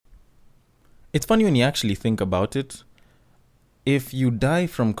It's funny when you actually think about it. If you die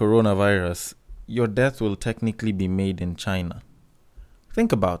from coronavirus, your death will technically be made in China.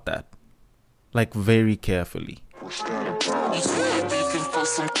 Think about that. Like, very carefully.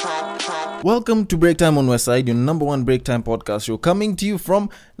 Welcome to Break Time on Westside, your number one break time podcast show, coming to you from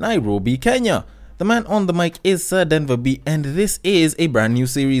Nairobi, Kenya. The man on the mic is Sir Denver B, and this is a brand new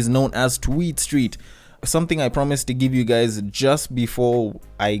series known as Tweet Street. Something I promised to give you guys just before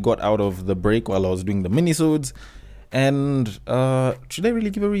I got out of the break while I was doing the minisodes. And should I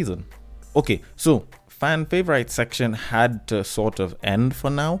really give a reason? Okay, so fan favorite section had to sort of end for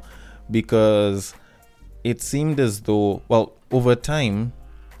now because it seemed as though, well, over time,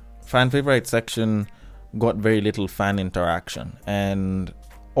 fan favorite section got very little fan interaction. And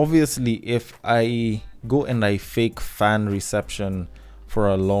obviously, if I go and I fake fan reception for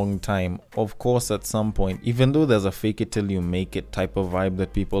a long time, of course at some point, even though there's a fake it till you make it type of vibe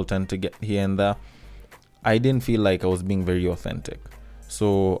that people tend to get here and there, I didn't feel like I was being very authentic.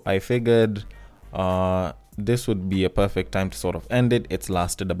 So I figured this would be a perfect time to sort of end it. It's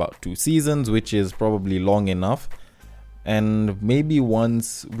lasted about 2 seasons, which is probably long enough. And maybe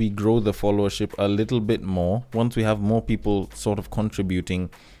once we grow the followership a little bit more, once we have more people sort of contributing,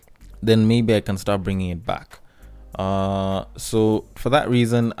 then maybe I can start bringing it back. So for that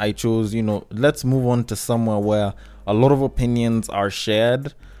reason, I chose, let's move on to somewhere where a lot of opinions are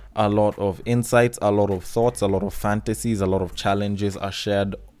shared, a lot of insights, a lot of thoughts, a lot of fantasies, a lot of challenges are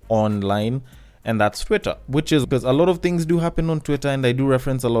shared online. And that's Twitter, which is because a lot of things do happen on Twitter and I do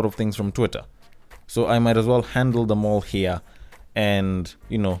reference a lot of things from Twitter. So I might as well handle them all here and,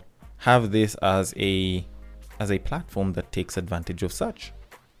 have this as a platform that takes advantage of such.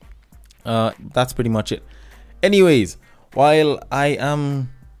 That's pretty much it. Anyways, while I am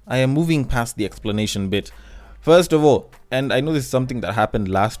moving past the explanation bit, first of all, and I know this is something that happened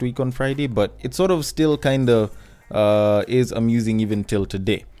last week on Friday, but it sort of still kind of is amusing even till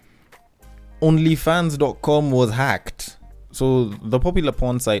today. OnlyFans.com was hacked. So the popular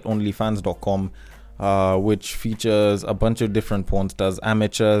porn site OnlyFans.com, which features a bunch of different porn stars,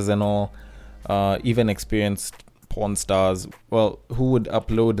 amateurs and all, even experienced porn stars, who would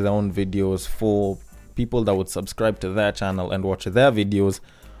upload their own videos for people that would subscribe to their channel and watch their videos,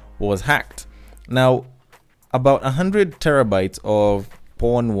 was hacked. Now, about 100 terabytes of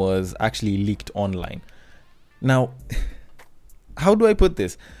porn was actually leaked online. Now, how do I put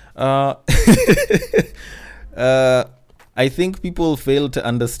this? I think people fail to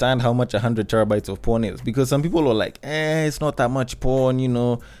understand how much 100 terabytes of porn is, because some people are like, it's not that much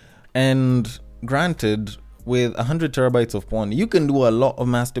porn, and granted, with 100 terabytes of porn, you can do a lot of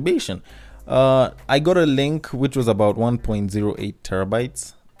masturbation. I got a link which was about 1.08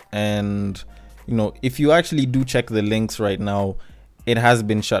 terabytes, and if you actually do check the links right now, it has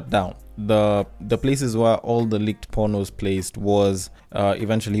been shut down. The places where all the leaked porn was placed was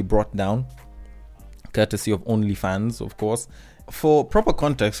eventually brought down, courtesy of OnlyFans, of course. For proper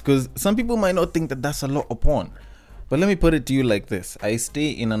context, because some people might not think that that's a lot of porn, but let me put it to you like this. I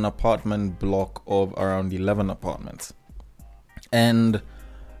stay in an apartment block of around 11 apartments, and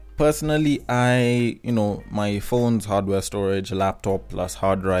personally, my phone's hardware storage, laptop plus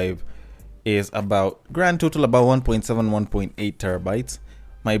hard drive, is about grand total about 1.7, 1.8 terabytes.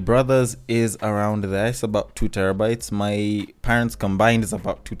 My brother's is around there. It's about 2 terabytes. My parents combined is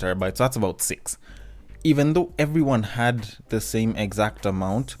about 2 terabytes. So that's about 6. Even though everyone had the same exact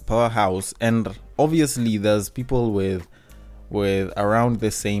amount per house, and obviously there's people with around the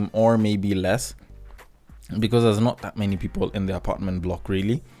same or maybe less, because there's not that many people in the apartment block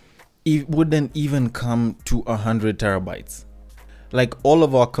really, it wouldn't even come to 100 terabytes. Like, all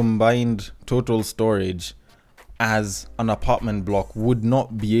of our combined total storage as an apartment block would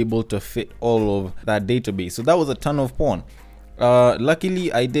not be able to fit all of that database. So that was a ton of porn.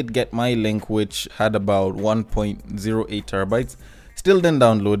 Luckily, I did get my link, which had about 1.08 terabytes. Still didn't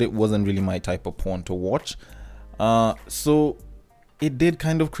download it. Wasn't really my type of porn to watch. So it did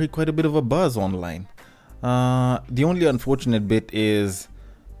kind of create quite a bit of a buzz online. The only unfortunate bit is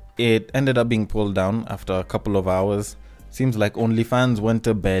it ended up being pulled down after a couple of hours. Seems like OnlyFans went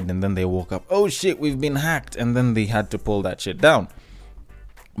to bed and then they woke up, oh shit, we've been hacked, and then they had to pull that shit down.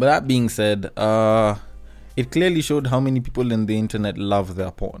 But that being said, it clearly showed how many people in the internet love their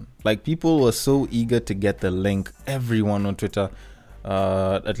porn. Like, people were so eager to get the link. Everyone on Twitter,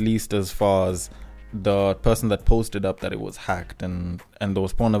 at least as far as the person that posted up that it was hacked and there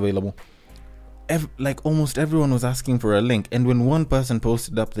was porn available, almost everyone was asking for a link. And when one person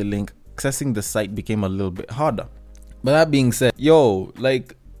posted up the link, accessing the site became a little bit harder. But that being said, you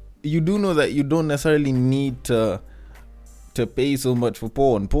do know that you don't necessarily need to to pay so much for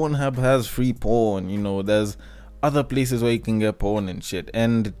porn. Pornhub has free porn, you know, there's other places where you can get porn and shit.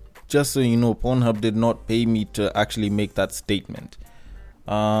 And just so you know, Pornhub did not pay me to actually make that statement.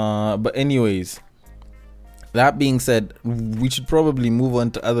 But anyways, that being said, we should probably move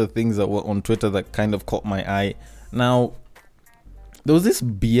on to other things that were on Twitter that kind of caught my eye. Now, there was this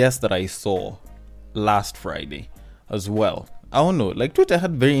BS that I saw last Friday as well. I don't know, like Twitter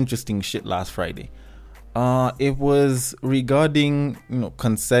had very interesting shit last Friday. It was regarding, you know,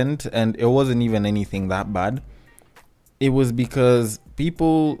 consent, and it wasn't even anything that bad. It was because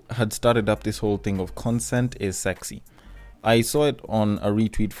people had started up this whole thing of consent is sexy. I saw it on a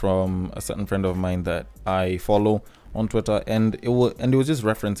retweet from a certain friend of mine that I follow on Twitter, and it was just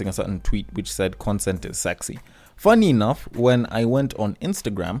referencing a certain tweet which said consent is sexy. Funny enough, when I went on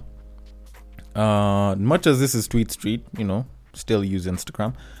Instagram, much as this is Tweet Street, you know, still use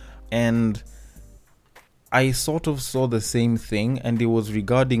Instagram, and I sort of saw the same thing, and it was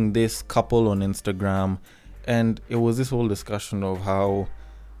regarding this couple on Instagram, and it was this whole discussion of how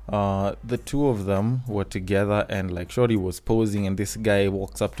the two of them were together, and like shorty was posing, and this guy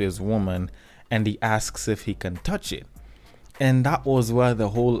walks up to his woman and he asks if he can touch it. And that was where the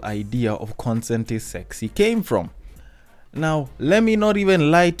whole idea of consent is sexy came from. Now, let me not even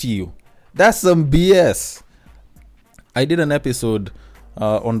lie to you. That's some BS. I did an episode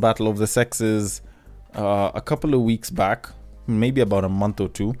on Battle of the Sexes a couple of weeks back, maybe about a month or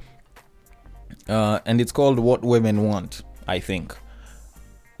two. And it's called What Women Want, I think.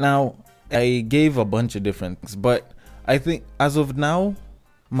 Now, I gave a bunch of different things, but I think as of now,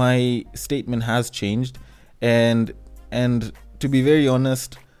 my statement has changed. And to be very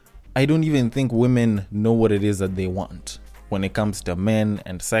honest, I don't even think women know what it is that they want when it comes to men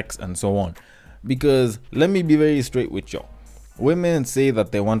and sex and so on. Because let me be very straight with y'all. Women say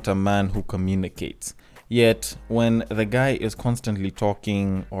that they want a man who communicates. Yet, when the guy is constantly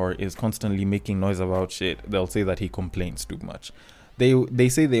talking or is constantly making noise about shit, they'll say that he complains too much. They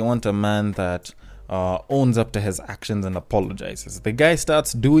say they want a man that owns up to his actions and apologizes. The guy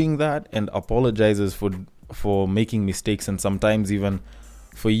starts doing that and apologizes for making mistakes, and sometimes even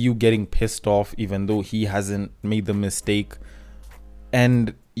for you getting pissed off even though he hasn't made the mistake,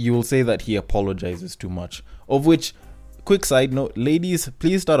 and you will say that he apologizes too much. Of which, quick side note, ladies,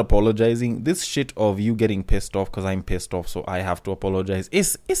 please start apologizing. This shit of you getting pissed off because I'm pissed off so I have to apologize,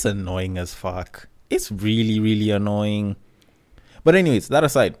 it's annoying as fuck. It's really, really annoying. But anyways, that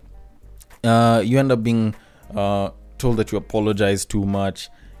aside, you end up being told that you apologize too much.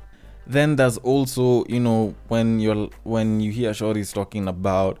 Then there's also, you know, when you hear shorties talking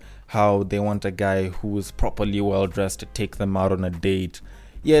about how they want a guy who is properly well dressed to take them out on a date.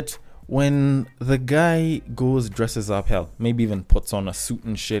 Yet when the guy goes, dresses up, hell, maybe even puts on a suit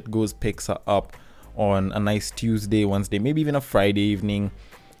and shit, goes, picks her up on a nice Tuesday, Wednesday, maybe even a Friday evening,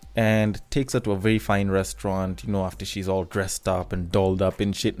 and takes her to a very fine restaurant, you know, after she's all dressed up and dolled up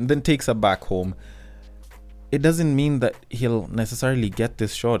and shit, and then takes her back home, it doesn't mean that he'll necessarily get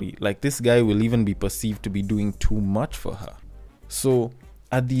this shorty. Like, this guy will even be perceived to be doing too much for her. So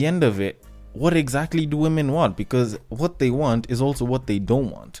at the end of it, what exactly do women want? Because what they want is also what they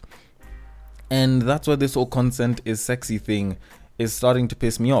don't want. And that's why this whole consent is sexy thing is starting to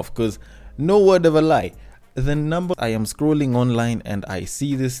piss me off. Because no word of a lie, the number I am scrolling online and I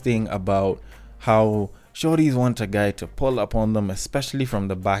see this thing about how shorties want a guy to pull up on them, especially from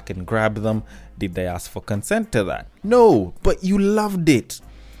the back, and grab them. Did they ask for consent to that? No, but you loved it.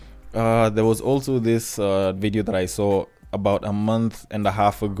 There was also this video that I saw about a month and a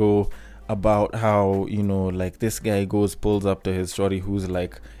half ago about how, you know, like this guy pulls up to his shorty who's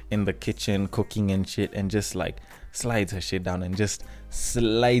like in the kitchen cooking and shit, and just like slides her shit down and just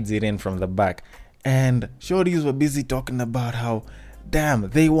slides it in from the back. And shorties were busy talking about how, damn,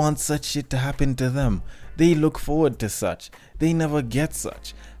 they want such shit to happen to them. They look forward to such. They never get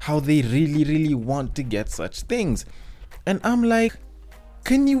such. How they really, really want to get such things. And I'm like,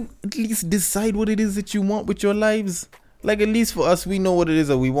 can you at least decide what it is that you want with your lives? Like, at least for us, we know what it is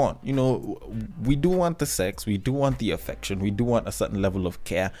that we want. You know, we do want the sex. We do want the affection. We do want a certain level of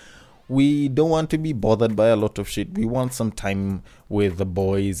care. We don't want to be bothered by a lot of shit. We want some time with the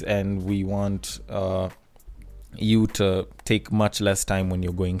boys, and we want you to take much less time when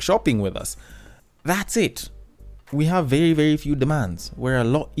you're going shopping with us. That's it. We have very, very few demands. We're a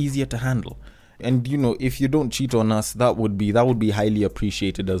lot easier to handle. And, you know, if you don't cheat on us, that would be highly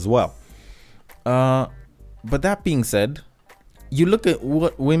appreciated as well. But that being said, you look at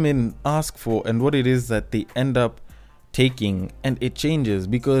what women ask for and what it is that they end up taking, and it changes.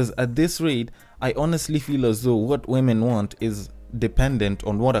 Because at this rate, I honestly feel as though what women want is dependent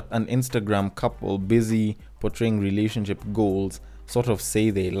on what an Instagram couple busy portraying relationship goals sort of say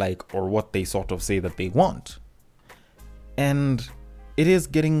they like, or what they sort of say that they want. And it is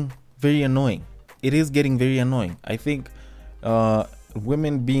getting very annoying. I think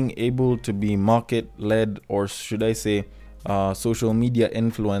women being able to be market-led, or should I say social media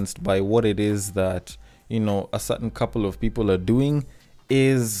influenced by what it is that, a certain couple of people are doing,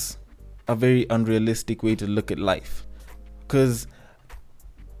 is a very unrealistic way to look at life. Because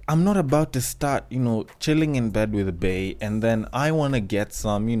I'm not about to start, chilling in bed with a bae, and then I want to get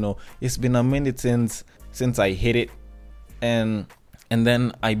some, it's been a minute since I hit it, and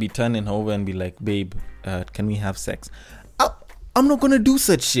then I be turning her over and be like, babe, can we have sex? I'm not gonna do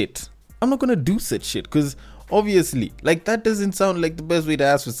such shit. Because obviously, like, that doesn't sound like the best way to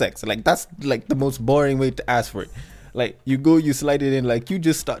ask for sex. Like, that's like the most boring way to ask for it. Like, you slide it in, like, you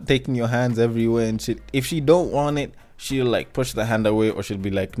just start taking your hands everywhere and shit. If she don't want it, she'll like push the hand away, or she'll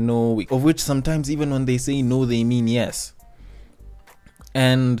be like, no. Of which sometimes even when they say no, they mean yes.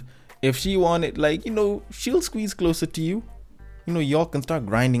 And if she want it, like, she'll squeeze closer to you. Y'all can start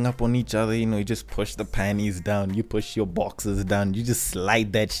grinding up on each other. You just push the panties down, you push your boxers down, you just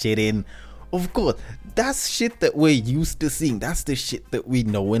slide that shit in. Of course, that's shit that we're used to seeing. That's the shit that we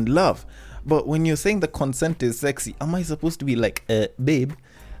know and love. But when you're saying the consent is sexy, am I supposed to be like, babe,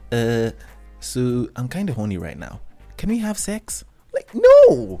 so I'm kind of horny right now, can we have sex? Like,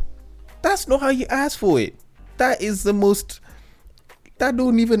 no, that's not how you ask for it. That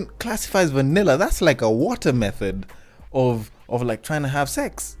don't even classify as vanilla. That's like a water method of like trying to have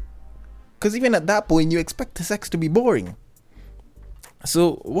sex. Because even at that point, you expect the sex to be boring.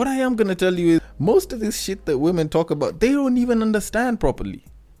 So what I am going to tell you is, most of this shit that women talk about, they don't even understand properly.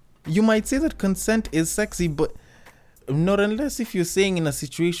 You might say that consent is sexy, but not unless if you're saying in a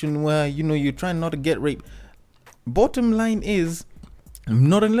situation where, you're trying not to get raped. Bottom line is,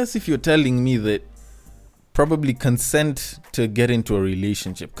 not unless if you're telling me that probably consent to get into a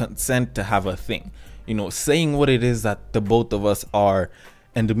relationship, consent to have a thing, saying what it is that the both of us are,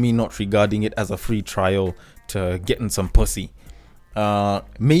 and me not regarding it as a free trial to getting some pussy.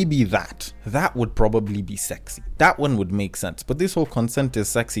 Maybe that would probably be sexy. That one would make sense. But this whole consent is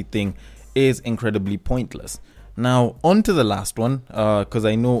sexy thing is incredibly pointless. Now, on to the last one, because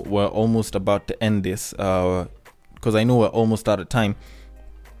I know we're almost about to end this, because I know we're almost out of time.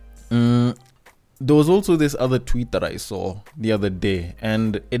 There was also this other tweet that I saw the other day,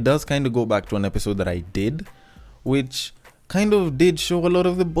 and it does kind of go back to an episode that I did, which kind of did show a lot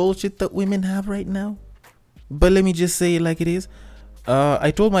of the bullshit that women have right now. But let me just say it like it is. I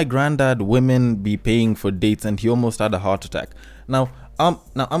told my granddad women be paying for dates, and he almost had a heart attack. Now I'm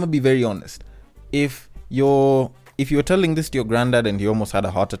gonna be very honest. If you're telling this to your granddad and he almost had a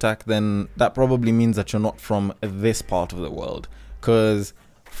heart attack, then that probably means that you're not from this part of the world. Because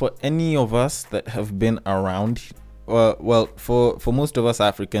for any of us that have been around, for most of us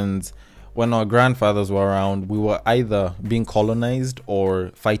Africans, when our grandfathers were around, we were either being colonized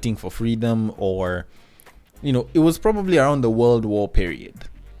or fighting for freedom, or it was probably around the World War period.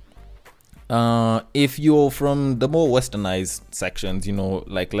 If you're from the more westernized sections,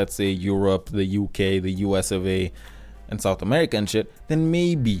 like let's say Europe, the UK, the US of A, and South America and shit, then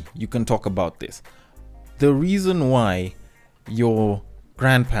maybe you can talk about this. The reason why your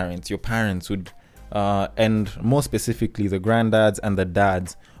grandparents, your parents would, and more specifically the granddads and the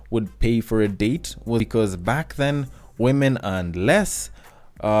dads would pay for a date was because back then women earned less.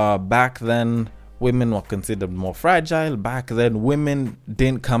 Back then women were considered more fragile. Back then women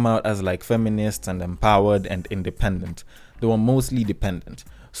didn't come out as like feminists and empowered and independent. They were mostly dependent.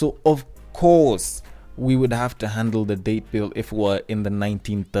 So of course we would have to handle the date bill if we're in the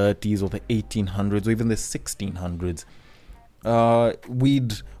 1930s or the 1800s or even the 1600s.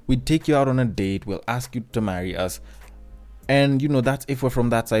 We'd take you out on a date, we'll ask you to marry us, and that's if we're from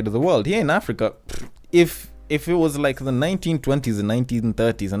that side of the world. Here in Africa, if it was like the 1920s and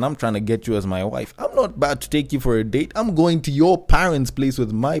 1930s and I'm trying to get you as my wife, I'm not about to take you for a date. I'm going to your parents' place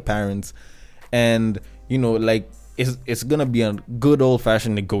with my parents, and it's gonna be a good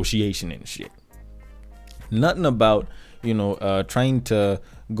old-fashioned negotiation and shit. Nothing about trying to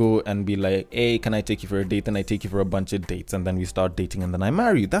go and be like, hey, can I take you for a date? And I take you for a bunch of dates, and then we start dating, and then I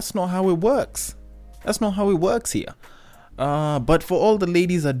marry you. That's not how it works. That's not how it works here. But for all the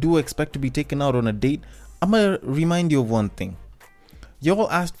ladies that do expect to be taken out on a date, I'm gonna remind you of one thing.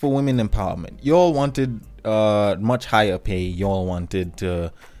 Y'all asked for women empowerment. Y'all wanted much higher pay. Y'all wanted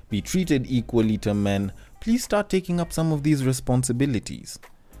to be treated equally to men. Please start taking up some of these responsibilities,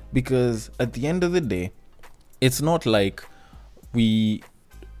 because at the end of the day, it's not like we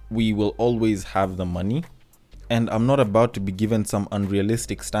will always have the money And I'm not about to be given some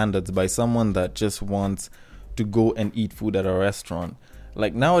unrealistic standards by someone that just wants to go and eat food at a restaurant.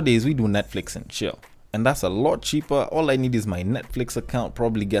 Like nowadays, we do Netflix and chill. And that's a lot cheaper. All I need is my Netflix account,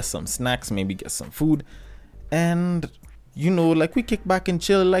 probably get some snacks, maybe get some food. And, like we kick back and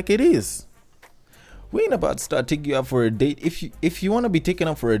chill like it is. We ain't about to start taking you out for a date. If you want to be taken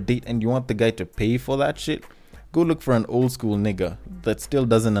up for a date and you want the guy to pay for that shit, go look for an old school nigga that still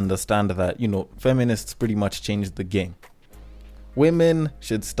doesn't understand that, feminists pretty much changed the game. Women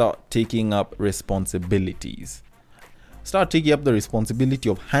should start taking up responsibilities. Start taking up the responsibility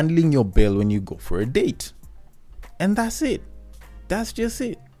of handling your bill when you go for a date. And that's it. That's just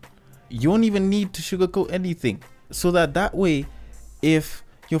it. You don't even need to sugarcoat anything. So that way, if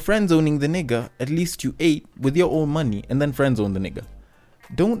your friend's owning the nigga, at least you ate with your own money and then friends own the nigga.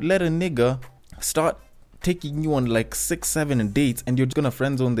 Don't let a nigga start taking you on like 6-7 dates and you're just gonna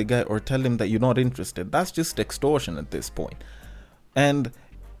friend zone the guy or tell him that you're not interested. That's just extortion at this point. And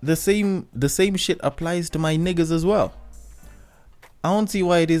the same shit applies to my niggas as well. I don't see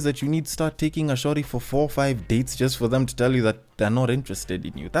why it is that you need to start taking a shorty for 4 or 5 dates just for them to tell you that they're not interested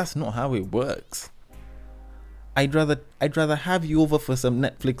in you. That's not how it works. I'd rather have you over for some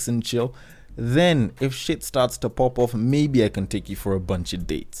Netflix and chill. Then if shit starts to pop off, maybe I can take you for a bunch of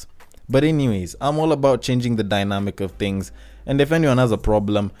dates. But anyways, I'm all about changing the dynamic of things. And if anyone has a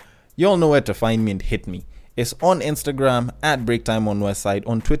problem, y'all know where to find me and hit me. It's on Instagram at BreakTime on Westside.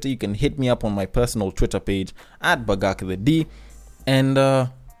 On Twitter, you can hit me up on my personal Twitter page at BagakaTheD. And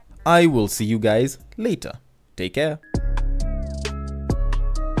I will see you guys later. Take care.